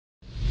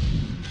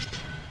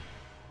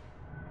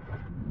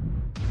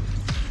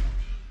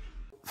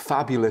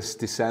fabulous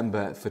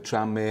December for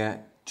Tranmere.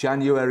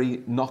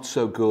 January, not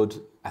so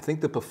good. I think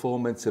the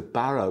performance at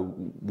Barrow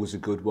was a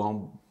good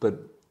one, but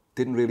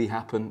didn't really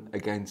happen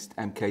against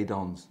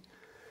𝗦𝗢𝗙𝗏𝗏𝗧.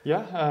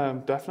 Yeah,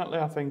 definitely.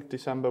 I think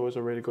December was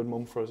a really good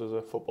month for us as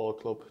a football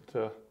club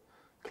to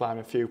climb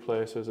a few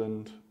places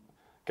and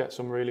get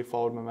some really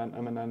forward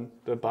momentum, and then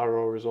the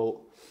Barrow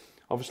result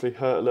obviously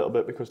hurt a little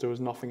bit because there was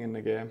nothing in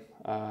the game.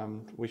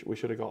 We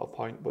should have got a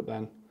point, but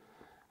then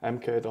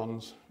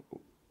𝗦𝗢𝗙𝗏𝗏𝗧,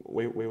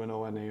 we were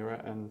nowhere near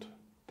it, and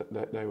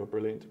they were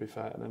brilliant, to be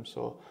fair to them.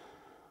 So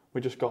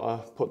we just got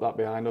to put that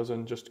behind us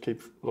and just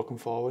keep looking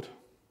forward.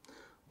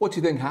 What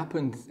do you think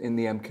happened in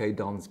the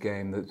𝗦𝗢𝗙𝗏𝗏𝗧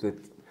game that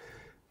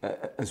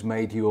has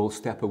made you all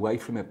step away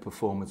from it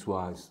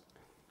performance-wise?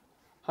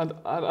 And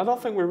I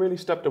don't think we really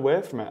stepped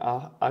away from it.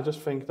 I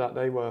just think that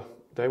they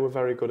were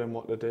very good in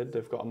what they did.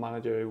 They've got a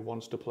manager who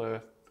wants to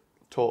play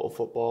total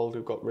football.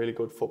 They've got really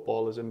good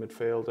footballers in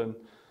midfield, and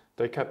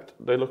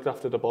they looked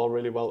after the ball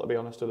really well, to be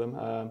honest with them.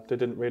 They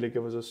didn't really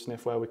give us a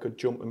sniff where we could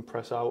jump and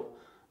press out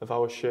of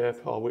our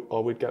shape,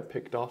 or we'd get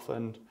picked off,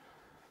 and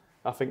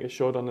I think it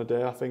showed on the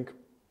day. I think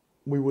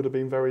we would have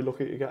been very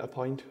lucky to get a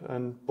point,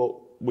 but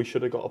we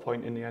should have got a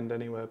point in the end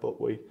anyway,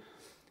 but we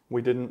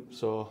didn't.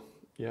 So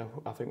yeah,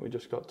 I think we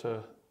just got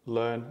to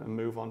learn and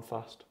move on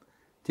fast.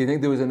 Do you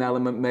think there was an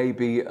element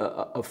maybe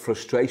of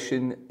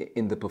frustration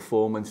in the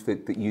performance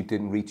that you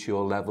didn't reach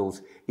your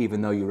levels,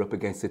 even though you were up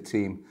against a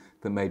team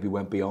that maybe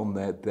went beyond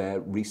their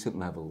recent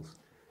levels?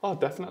 Oh,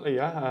 definitely,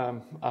 yeah.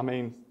 I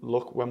mean,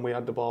 look, when we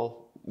had the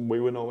ball, we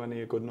were nowhere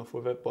near good enough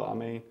with it, but I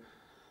mean,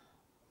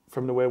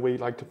 from the way we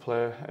like to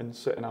play and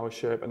sit in our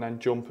shape and then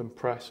jump and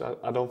press,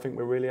 I don't think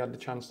we really had the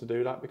chance to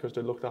do that because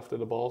they looked after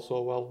the ball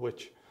so well,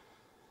 which,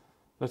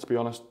 let's be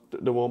honest,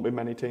 there won't be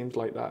many teams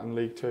like that in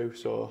League Two.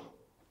 So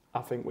I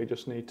think we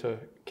just need to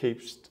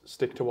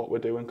stick to what we're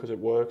doing because it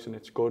works and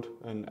it's good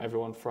and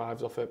everyone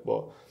thrives off it.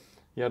 But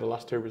yeah, the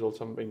last two results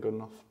haven't been good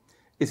enough.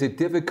 Is it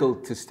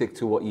difficult to stick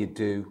to what you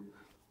do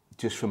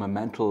just from a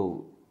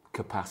mental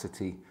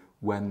capacity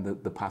when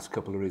the past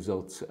couple of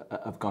results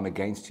have gone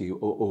against you,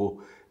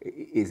 or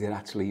is it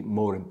actually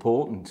more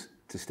important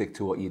to stick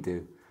to what you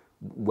do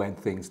when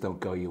things don't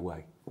go your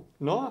way?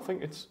 No, I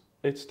think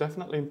it's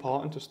definitely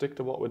important to stick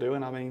to what we're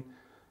doing. I mean,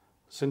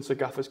 since the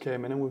gaffers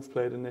came in and we've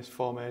played in this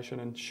formation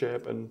and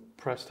shape and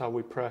pressed how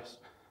we press,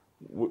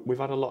 we've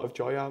had a lot of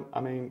joy.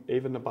 I mean,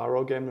 even the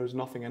Barrow game, there was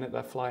nothing in it.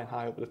 They're flying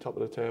high up at the top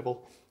of the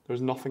table. There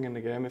was nothing in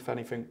the game. If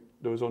anything,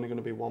 there was only going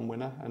to be one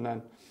winner, and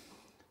then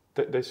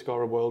they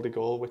score a worldie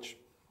goal, which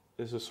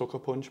is a sucker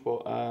punch.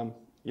 But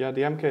yeah,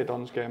 the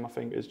𝗦𝗢𝗙𝗏𝗏𝗧 game, I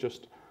think, is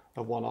just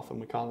a one-off, and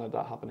we can't let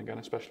that happen again,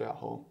 especially at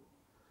home.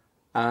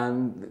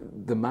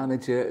 And the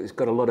manager has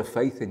got a lot of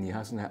faith in you,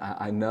 hasn't it?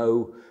 I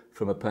know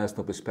from a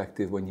personal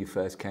perspective, when you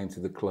first came to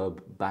the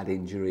club, bad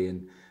injury,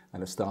 and at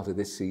the start of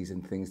this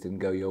season, things didn't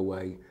go your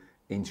way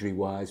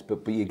injury-wise,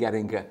 but you're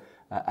getting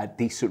a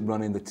decent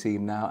run in the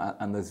team now,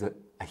 and there's a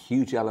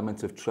huge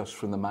element of trust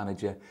from the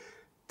manager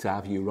to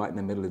have you right in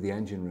the middle of the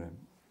engine room.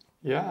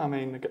 Yeah, I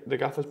mean, the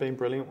gaffer's been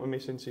brilliant with me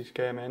since he's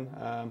came in.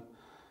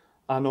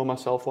 I know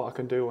myself what I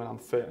can do when I'm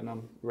fit and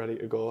I'm ready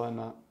to go,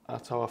 and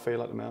that's how I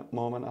feel at the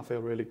moment. I feel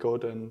really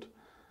good, and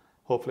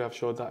hopefully I've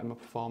showed that in my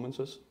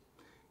performances.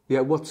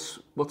 Yeah, what's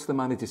the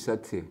manager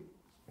said to you?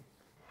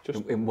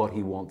 Just in what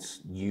he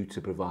wants you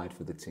to provide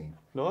for the team?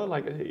 No,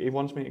 like he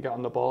wants me to get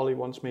on the ball. He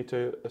wants me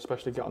to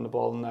especially get on the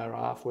ball in their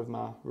half with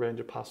my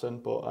range of passing,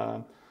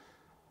 but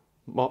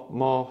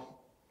more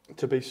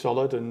to be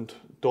solid and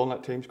don't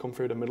let teams come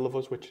through the middle of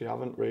us, which they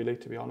haven't really,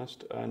 to be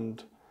honest.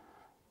 And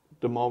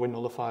the more we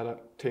nullify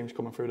that teams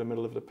coming through the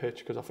middle of the pitch,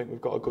 because I think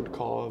we've got a good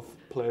core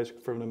of players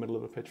through the middle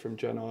of the pitch, from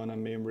Jenna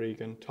and me and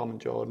Regan, Tom and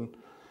Jordan,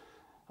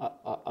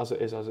 as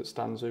it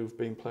stands, who've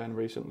been playing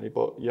recently.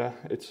 But yeah,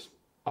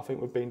 I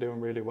think we've been doing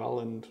really well,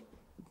 and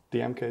the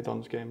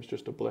𝗦𝗢𝗙𝗏𝗏𝗧 game is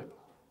just a blip.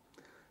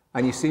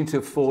 And you seem to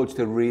have forged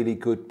a really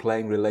good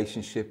playing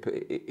relationship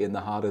in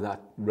the heart of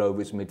that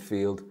Rovers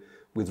midfield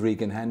with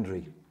Regan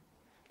Hendry.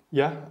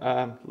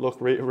 Yeah, look,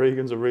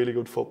 Regan's a really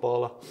good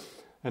footballer,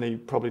 and he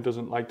probably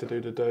doesn't like to do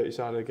the dirty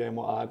side of the game,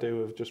 what I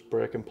do, of just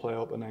breaking play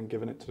up and then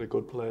giving it to the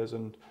good players.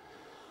 And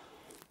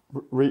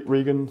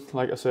Regan,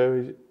 like I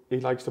say, he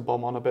likes to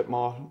bomb on a bit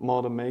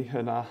more than me,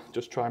 and I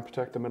just try and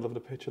protect the middle of the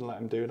pitch and let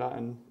him do that.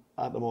 And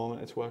at the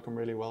moment, it's working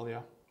really well,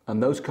 yeah.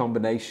 And those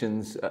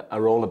combinations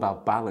are all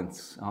about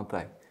balance, aren't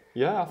they?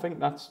 Yeah, I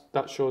think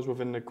that shows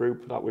within the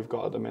group that we've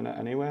got at the minute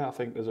anyway. I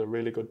think there's a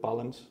really good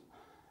balance,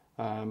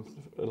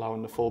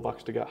 allowing the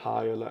fullbacks to get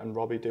higher, letting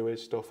Robbie do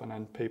his stuff, and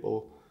then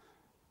people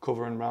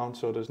covering round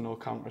so there's no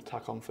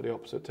counter-attack on for the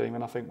opposite team.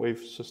 And I think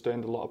we've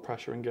sustained a lot of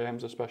pressure in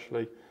games,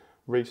 especially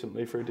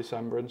recently through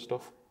December and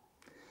stuff.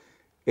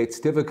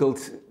 It's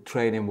difficult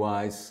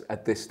training-wise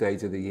at this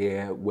stage of the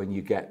year when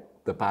you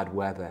get the bad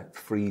weather,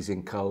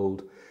 freezing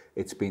cold,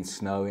 it's been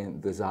snowing,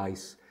 there's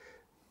ice.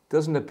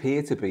 Doesn't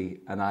appear to be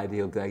an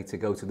ideal day to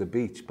go to the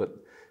beach, but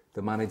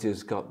the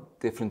manager's got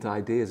different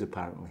ideas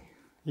apparently.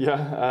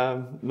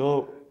 Yeah,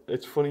 no,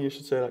 it's funny you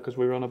should say that, because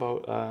we were on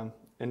about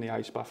in the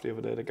ice bath the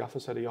other day. The gaffer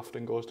said he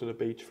often goes to the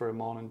beach for a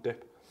morning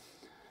dip.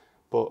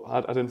 but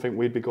I didn't think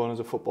we'd be going as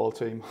a football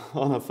team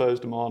on a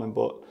Thursday morning.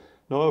 But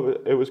no,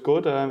 it was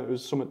good. It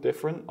was something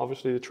different.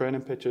 Obviously, the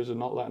training pitches are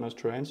not letting us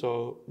train,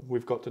 so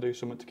we've got to do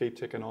something to keep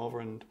ticking over.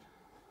 And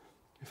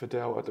if a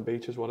day out at the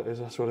beach is what it is,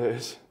 that's what it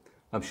is.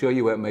 I'm sure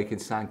you weren't making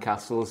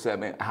sandcastles. I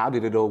mean, how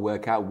did it all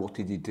work out? What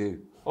did you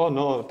do? Oh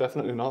no,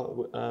 definitely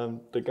not.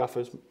 The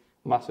gaffer's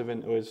massive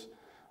into his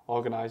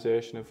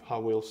organisation of how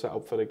we'll set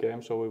up for the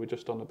game, so we were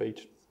just on the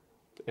beach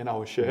in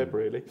our shape,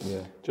 really.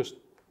 Yeah. Just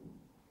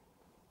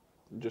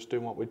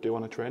doing what we do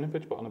on a training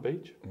pitch, but on a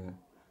beach. Yeah.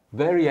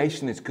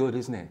 Variation is good,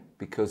 isn't it?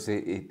 Because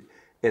it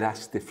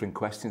asks different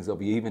questions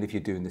of you. Even if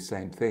you're doing the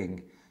same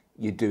thing,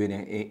 you're doing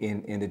it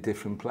in a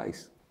different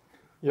place.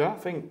 Yeah, I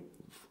think,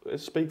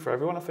 speak for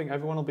everyone, I think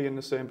everyone will be in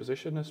the same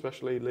position,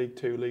 especially League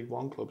 2, League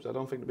 1 clubs. I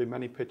don't think there'll be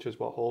many pitches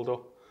what hold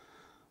up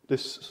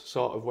this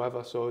sort of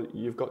weather, so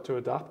you've got to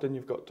adapt and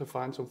you've got to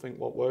find something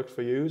what works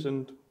for you.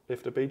 And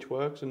if the beach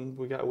works and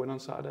we get a win on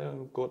Saturday,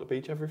 I'll go to the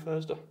beach every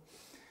Thursday.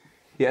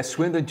 Yeah,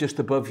 Swindon just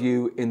above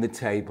you in the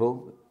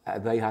table.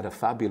 They had a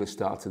fabulous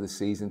start to the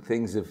season.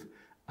 Things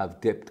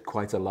have dipped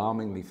quite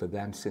alarmingly for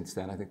them since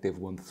then. I think they've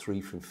won 3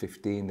 from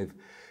 15. They've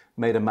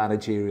made a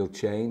managerial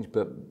change,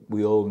 but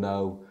we all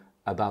know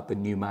about the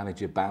new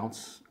manager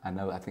bounce.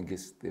 I think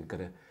they've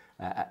got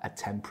a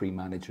temporary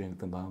manager in at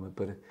the moment,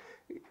 but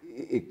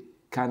it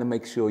kind of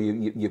makes sure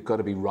you've got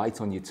to be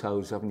right on your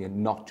toes, haven't you?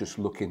 Not just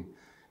looking,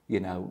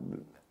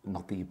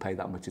 not that you pay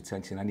that much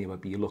attention anyway,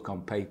 but you look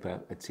on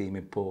paper, a team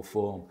in poor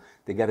form.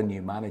 They get a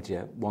new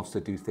manager, wants to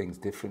do things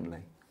differently.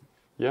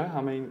 Yeah,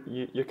 I mean,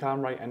 you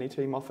can't write any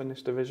team off in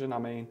this division. I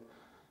mean,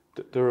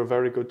 they're a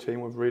very good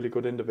team with really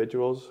good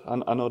individuals.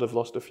 And I know they've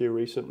lost a few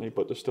recently,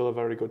 but they're still a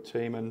very good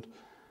team, and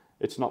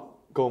it's not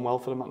going well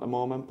for them at the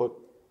moment, but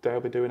they'll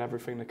be doing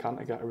everything they can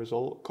to get a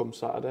result come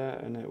Saturday.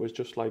 And it was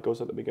just like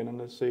us at the beginning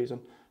of the season.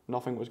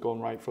 Nothing was going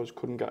right for us,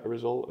 couldn't get a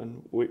result,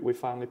 and we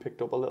finally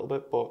picked up a little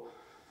bit, but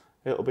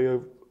it'll be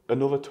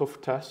another tough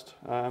test,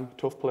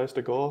 tough place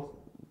to go.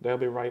 They'll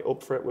be right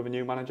up for it with a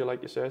new manager,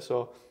 like you say,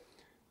 so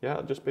yeah,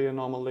 it'll just be a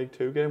normal League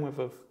 2 game with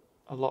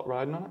a lot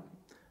riding on it.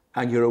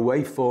 And your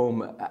away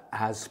form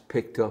has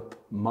picked up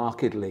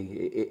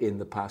markedly in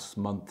the past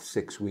month,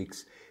 6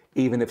 weeks,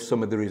 even if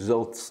some of the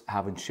results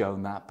haven't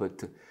shown that.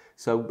 But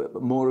so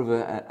more of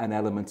an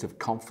element of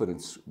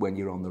confidence when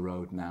you're on the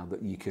road now,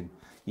 that you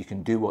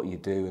can do what you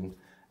do,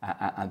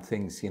 and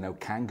things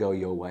can go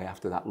your way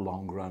after that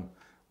long run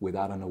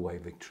without an away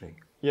victory.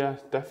 Yeah,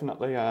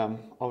 definitely.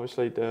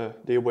 Obviously, the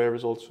away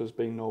results has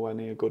been nowhere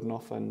near good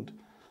enough, and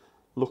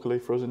luckily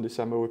for us in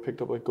December, we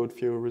picked up a good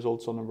few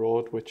results on the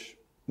road, which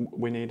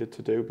we needed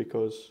to do,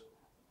 because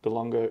the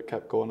longer it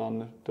kept going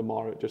on, the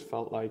more it just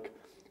felt like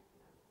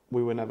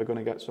we were never going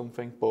to get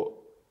something. But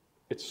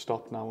it's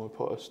stopped now. We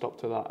put a stop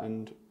to that,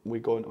 and we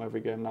go into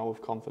every game now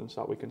with confidence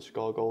that we can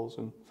score goals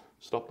and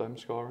stop them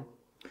scoring.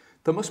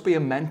 There must be a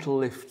mental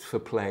lift for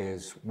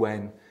players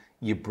when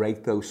you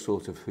break those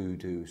sort of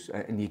hoodoos,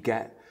 and you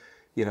get,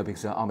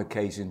 because on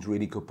occasions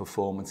really good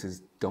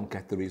performances don't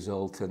get the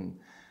result,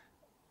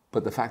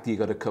 but the fact that you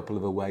got a couple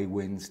of away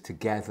wins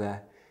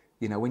together,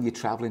 when you're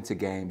travelling to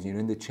games, you're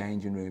in the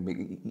changing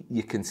room,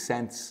 you can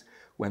sense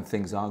when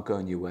things aren't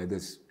going your way.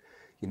 There's,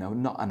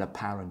 not an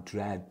apparent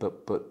dread,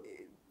 but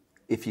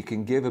if you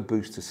can give a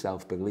boost to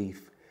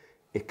self-belief,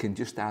 it can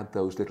just add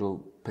those little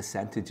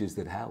percentages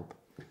that help.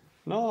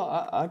 No,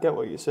 I get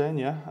what you're saying,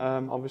 yeah.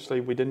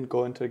 Obviously, we didn't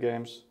go into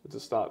games at the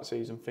start of the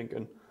season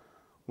thinking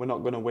we're not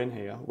going to win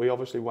here. We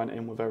obviously went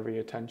in with every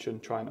intention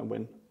trying to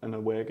win an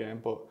away game,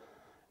 but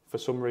for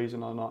some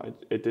reason or not,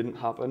 it didn't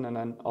happen. And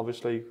then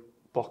obviously,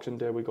 Boxing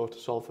Day, we go to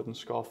Salford and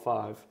score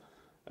 5,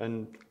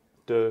 and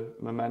the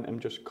momentum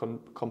just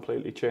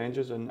completely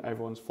changes, and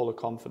everyone's full of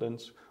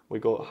confidence. We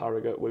go to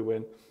Harrogate, we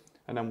win,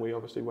 and then we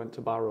obviously went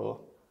to Barrow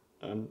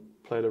and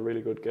played a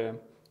really good game,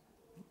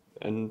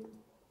 and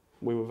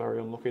we were very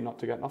unlucky not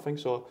to get nothing.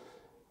 So,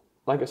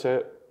 like I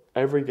said,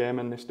 every game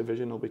in this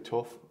division will be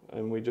tough,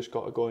 and we just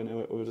got to go into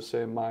it with the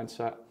same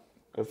mindset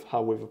of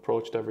how we've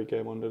approached every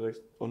game under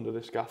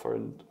this gaffer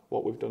and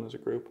what we've done as a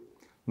group.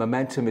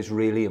 Momentum is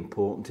really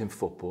important in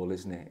football,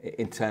 isn't it?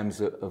 In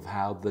terms of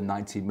how the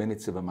 90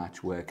 minutes of a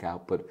match work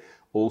out, but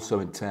also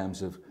in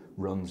terms of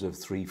runs of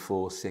 3,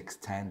 4, 6,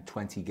 10,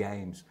 20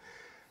 games.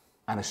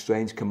 And a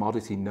strange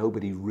commodity,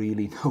 nobody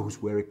really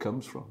knows where it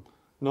comes from.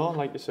 No,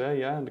 like you say,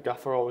 yeah, and the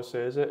gaffer always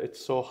says it.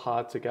 It's so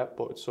hard to get,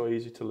 but it's so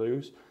easy to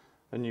lose.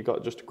 And you've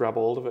got just to grab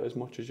hold of it as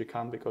much as you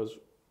can, because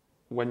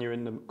when you're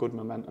in the good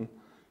momentum,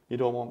 you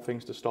don't want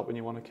things to stop and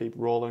you want to keep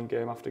rolling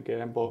game after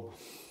game. But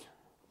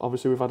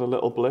obviously we've had a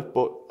little blip,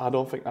 but I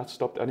don't think that's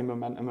stopped any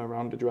momentum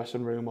around the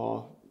dressing room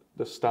or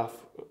the staff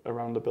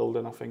around the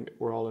building. I think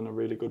we're all in a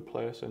really good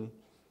place, and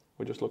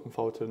we're just looking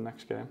forward to the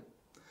next game.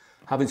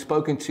 Having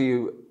spoken to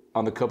you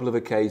on a couple of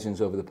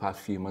occasions over the past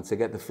few months, I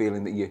get the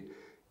feeling that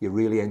you're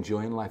really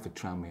enjoying life at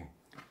Tranmere.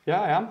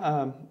 Yeah, I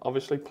am.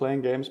 Obviously,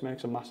 playing games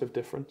makes a massive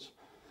difference.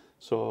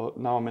 So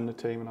now I'm in the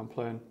team and I'm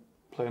playing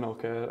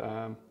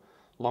okay.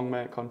 Long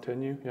may it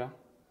continue, yeah,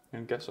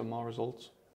 and get some more results.